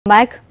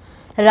Back.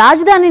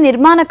 రాజధాని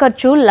నిర్మాణ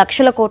ఖర్చు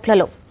లక్షల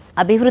కోట్లలో,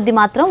 అభివృద్ధి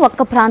మాత్రం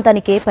ఒక్క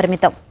ప్రాంతానికే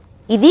పరిమితం.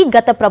 ఇది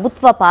గత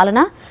ప్రభుత్వ పాలన,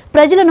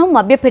 ప్రజలను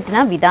మభ్యపెట్టిన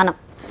విధానం.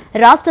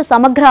 రాష్ట్ర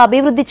సమగ్ర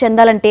అభివృద్ధి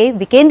చెందాలంటే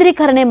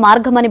వికేంద్రీకరణే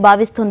మార్గమని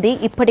భావిస్తుంది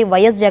ఇప్పటి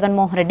వైఎస్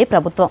జగన్మోహన్ రెడ్డి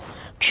ప్రభుత్వం.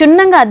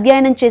 క్షుణ్ణంగా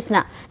అధ్యయనం చేసిన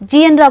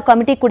జీఎన్ రావు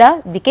కమిటీ కూడా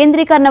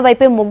వికేంద్రీకరణ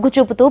వైపే మొగ్గు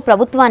చూపుతూ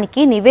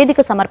ప్రభుత్వానికి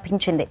నివేదిక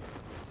సమర్పించింది.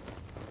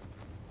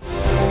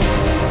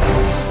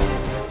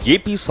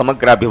 ఏపీ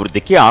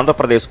సమగ్రాభివృద్ధికి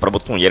ఆంధ్రప్రదేశ్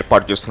ప్రభుత్వం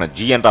ఏర్పాటు చేసిన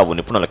జీఎన్ రావు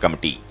నిపుణుల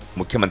కమిటీ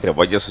ముఖ్యమంత్రి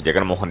వైఎస్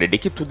జగన్మోహన్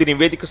రెడ్డికి తుది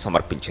నివేదిక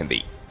సమర్పించింది.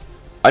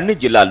 అన్ని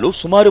జిల్లాల్లో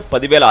సుమారు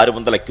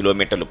 10,600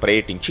 కిలోమీటర్లు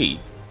పర్యటించి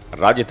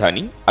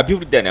రాజధాని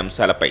అభివృద్ధి అనే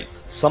అంశాలపై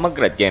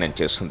సమగ్ర అధ్యయనం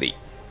చేసింది.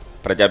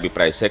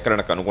 ప్రజాభిప్రాయ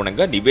సేకరణకు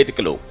అనుగుణంగా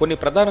నివేదికలో కొన్ని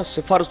ప్రధాన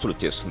సిఫారసులు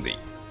చేసింది.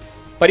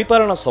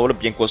 పరిపాలనా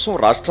సౌలభ్యం కోసం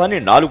రాష్ట్రాన్ని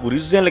 4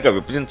 రీజియన్లుగా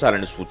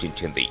విభజించాలని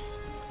సూచించింది.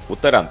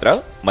 ఉత్తరాంధ్ర,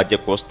 మధ్య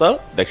కోస్తా,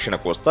 దక్షిణ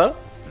కోస్తా,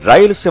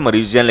 రాయలసీమ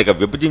రీజియన్లుగా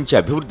విభజించి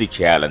అభివృద్ధి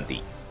చేయాలంది.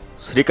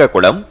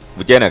 శ్రీకాకుళం,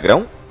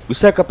 విజయనగరం,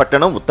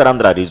 విశాఖపట్నం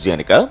ఉత్తరాంధ్ర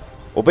రీజియన్గా,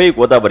 ఉభయ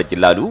గోదావరి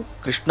జిల్లాలు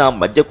కృష్ణా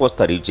మధ్య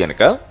కోస్తా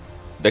రీజియన్గా,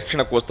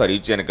 దక్షిణ కోస్తా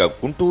రీజియన్గా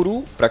గుంటూరు,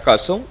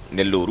 ప్రకాశం,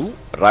 నెల్లూరు,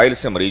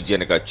 రాయలసీమ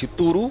రీజియన్గా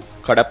చిత్తూరు,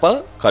 కడప,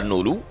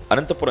 కర్నూలు,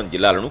 అనంతపురం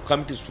జిల్లాలను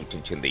కమిటీ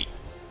సూచించింది.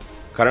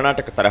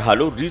 కర్ణాటక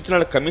తరహాలో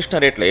రీజనల్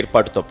కమిషనరేట్ల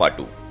ఏర్పాటుతో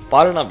పాటు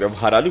పాలనా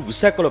వ్యవహారాలు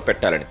విశాఖలో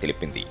పెట్టాలని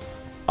తెలిపింది.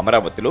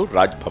 అమరావతిలో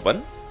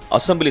రాజ్భవన్,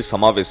 అసెంబ్లీ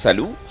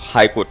సమావేశాలు,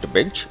 హైకోర్టు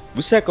బెంచ్,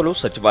 విశాఖలో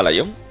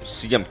సచివాలయం,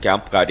 సీఎం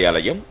క్యాంప్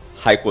కార్యాలయం,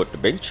 హైకోర్టు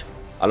బెంచ్,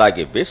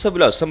 అలాగే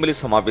వేసవిలో అసెంబ్లీ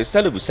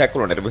సమావేశాలు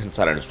విశాఖలో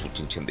నిర్వహించాలని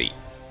సూచించింది.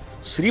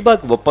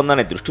 శ్రీబాగ్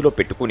ఒప్పందాన్ని దృష్టిలో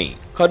పెట్టుకుని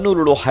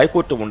కర్నూలులో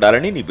హైకోర్టు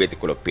ఉండాలని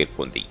నివేదికలో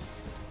పేర్కొంది.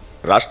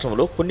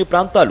 రాష్ట్రంలో కొన్ని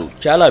ప్రాంతాలు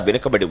చాలా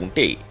వెనుకబడి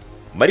ఉంటే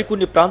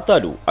మరికొన్ని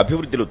ప్రాంతాలు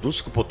అభివృద్ధిలో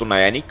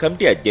దూసుకుపోతున్నాయని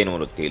కమిటీ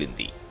అధ్యయనంలో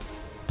తేలింది.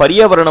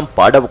 పర్యావరణం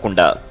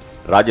పాడవకుండా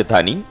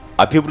రాజధాని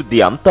అభివృద్ధి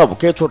అంతా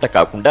ఒకే చోట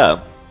కాకుండా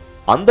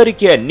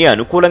అందరికీ అన్ని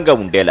అనుకూలంగా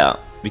ఉండేలా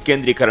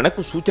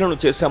వికేంద్రీకరణకు సూచనలు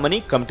చేశామని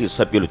కమిటీ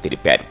సభ్యులు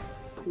తెలిపారు.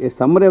 A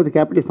summary of the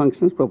capital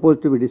functions proposed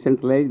to be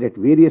decentralized at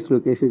various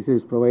locations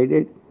is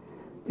provided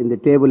in the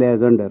table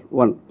as under.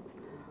 1.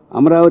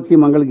 Amaravati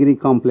Mangalgiri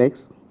Complex.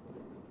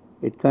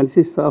 It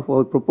consists of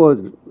our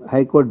proposed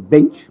High Court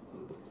bench,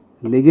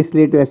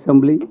 Legislative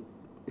Assembly.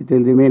 It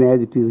will remain as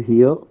it is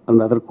here,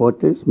 and other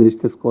quarters,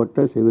 Ministers'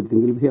 quarters,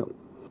 everything will be here.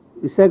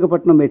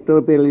 Visakhapatnam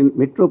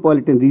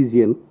Metropolitan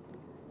Region,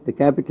 the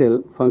capital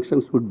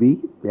functions would be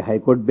a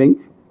High Court bench,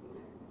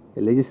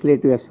 a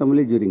Legislative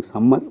Assembly during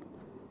summer,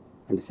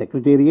 and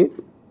Secretariat,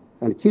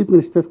 and Chief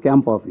Minister's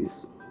Camp Office.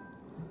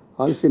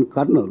 Also in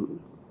Kurnool,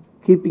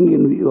 keeping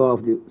in view of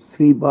the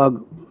Sribag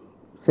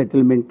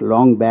settlement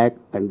long back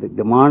and the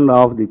demand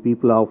of the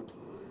people of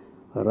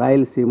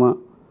Rayalaseema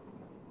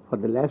for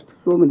the last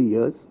so many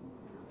years,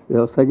 we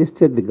have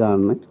suggested the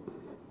government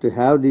to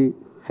have the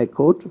High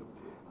Court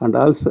and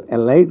also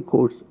allied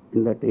courts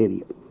in that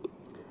area.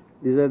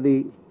 These are the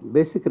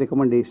basic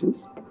recommendations.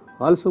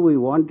 Also, we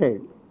wanted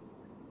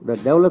the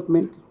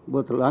development,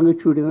 both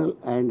longitudinal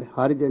and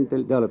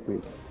horizontal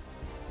development.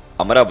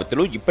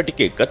 అమరావతిలో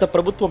ఇప్పటికే గత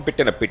ప్రభుత్వం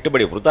పెట్టిన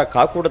పెట్టుబడి వృధా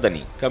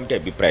కాకూడదని committee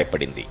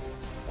అభిప్రాయపడింది.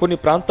 కొన్ని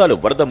ప్రాంతాలు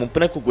వరద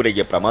ముంపునకు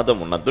గురయ్యే ప్రమాదం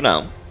ఉన్నందున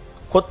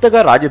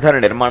కొత్తగా రాజధాని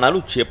నిర్మాణాలు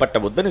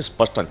చేపట్టవద్దని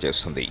స్పష్టం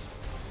చేసింది.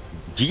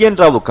 జీఎన్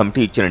రావు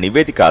కమిటీ ఇచ్చిన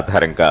నివేదిక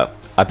ఆధారంగా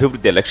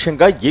అభివృద్ధి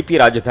లక్ష్యంగా ఏపీ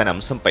రాజధాని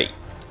అంశంపై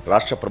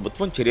రాష్ట్ర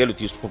ప్రభుత్వం చర్యలు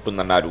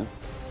తీసుకుంటుందన్నారు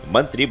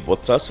మంత్రి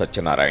బొత్స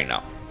సత్యనారాయణ.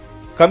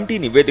 కమిటీ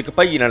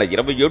నివేదికపై ఈ నెల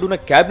 27న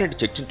కేబినెట్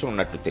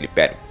చర్చించనున్నట్లు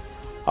తెలిపారు.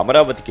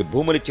 అమరావతికి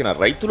భూములిచ్చిన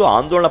రైతులు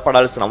ఆందోళన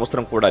పడాల్సిన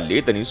అవసరం కూడా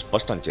లేదని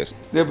స్పష్టం చేశారు.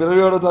 రేపు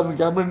 27వ తారీఖు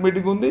కేబినెట్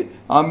మీటింగ్ ఉంది.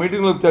 ఆ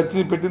మీటింగ్లో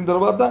చర్చ పెట్టిన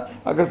తర్వాత,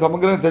 అక్కడ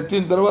సమగ్రంగా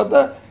చర్చించిన తర్వాత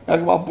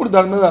అప్పుడు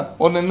దాని మీద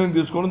ఒక నిర్ణయం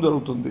తీసుకోవడం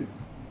జరుగుతుంది.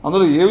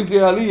 అందులో ఏమి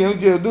చేయాలి, ఏమి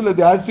చేయొద్దు,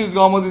 లేదా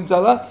యాసిటీస్గా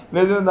ఆమోదించాలా,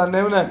 లేదా దాన్ని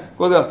ఏమైనా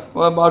కొద్దిగా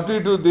అటు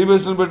ఇటు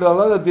డీబేషన్లు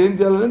పెట్టాలా, లేదా ఏం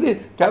చేయాలనేది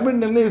కేబినెట్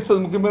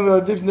నిర్ణయిస్తుంది. ముఖ్యమంత్రి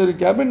అధ్యక్షుడు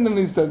కేబినెట్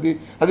నిర్ణయిస్తుంది.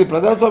 అది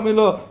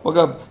ప్రజాస్వామ్యంలో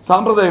ఒక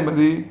సాంప్రదాయం.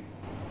 అది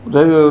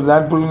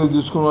ల్యాండ్ పూలింగ్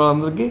తీసుకున్న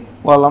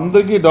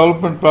వాళ్ళందరికీ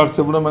డెవలప్మెంట్ ప్లాట్స్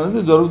ఇవ్వడం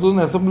అనేది జరుగుతుంది.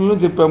 అసెంబ్లీలో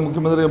చెప్పాము,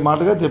 ముఖ్యమంత్రి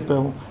మాటగా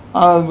చెప్పాము.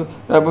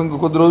 ఇంక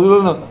కొద్ది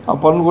రోజుల్లో ఆ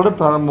పనులు కూడా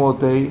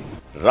ప్రారంభమవుతాయి.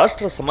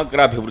 రాష్ట్ర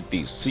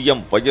సమగ్రాభివృద్ధి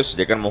సీఎం వైఎస్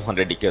జగన్మోహన్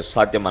రెడ్డికే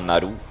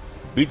సాధ్యమన్నారు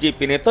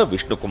బీజేపీ నేత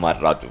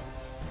విష్ణుకుమార్ రాజు.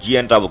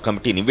 జీఎన్ రావు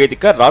కమిటీ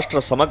నివేదిక రాష్ట్ర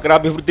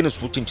సమగ్రాభివృద్ధిని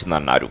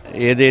సూచించిందన్నారు.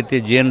 ఏదైతే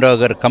జీఎన్ రావు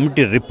గారు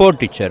కమిటీ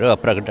రిపోర్ట్ ఇచ్చారో ఆ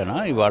ప్రకటన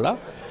ఇవాళ,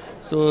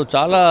 సో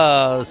చాలా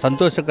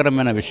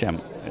సంతోషకరమైన విషయం.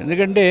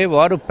 ఎందుకంటే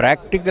వారు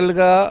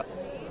ప్రాక్టికల్గా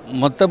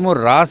మొత్తము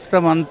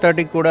రాష్ట్రం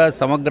అంతటి కూడా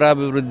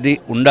సమగ్రాభివృద్ధి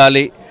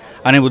ఉండాలి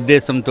అనే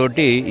ఉద్దేశంతో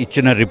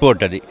ఇచ్చిన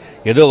రిపోర్ట్ అది.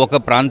 ఏదో ఒక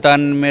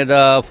ప్రాంతాన్ని మీద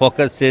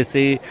ఫోకస్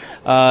చేసి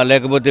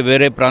లేకపోతే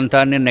వేరే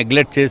ప్రాంతాన్ని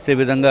నెగ్లెక్ట్ చేసే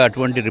విధంగా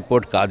అటువంటి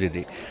రిపోర్ట్ కాదు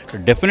ఇది.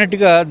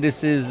 డెఫినెట్గా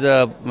this is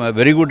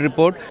very good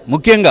report.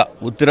 ముఖ్యంగా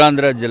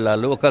ఉత్తరాంధ్ర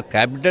జిల్లాలో ఒక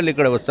క్యాపిటల్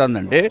ఇక్కడ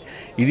వస్తుందంటే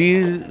ఇది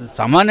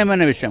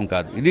సామాన్యమైన విషయం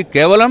కాదు. ఇది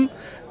కేవలం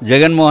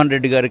జగన్మోహన్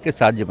రెడ్డి గారికి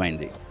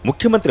సాధ్యమైంది.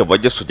 ముఖ్యమంత్రి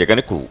వైఎస్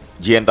జగన్కు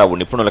జీఎన్ రావు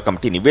నిపుణుల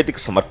కమిటీ నివేదిక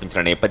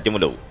సమర్పించిన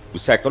నేపథ్యంలో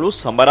విశాఖలో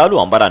సంబరాలు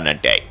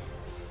అంబరాన్నంటాయి.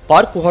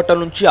 పార్కు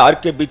హోటల్ నుంచి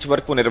ఆర్కే బీచ్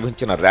వరకు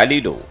నిర్వహించిన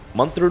ర్యాలీలో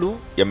మంత్రులు,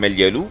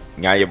 ఎమ్మెల్యేలు,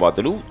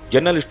 న్యాయవాదులు,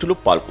 జర్నలిస్టులు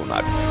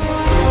పాల్గొన్నారు.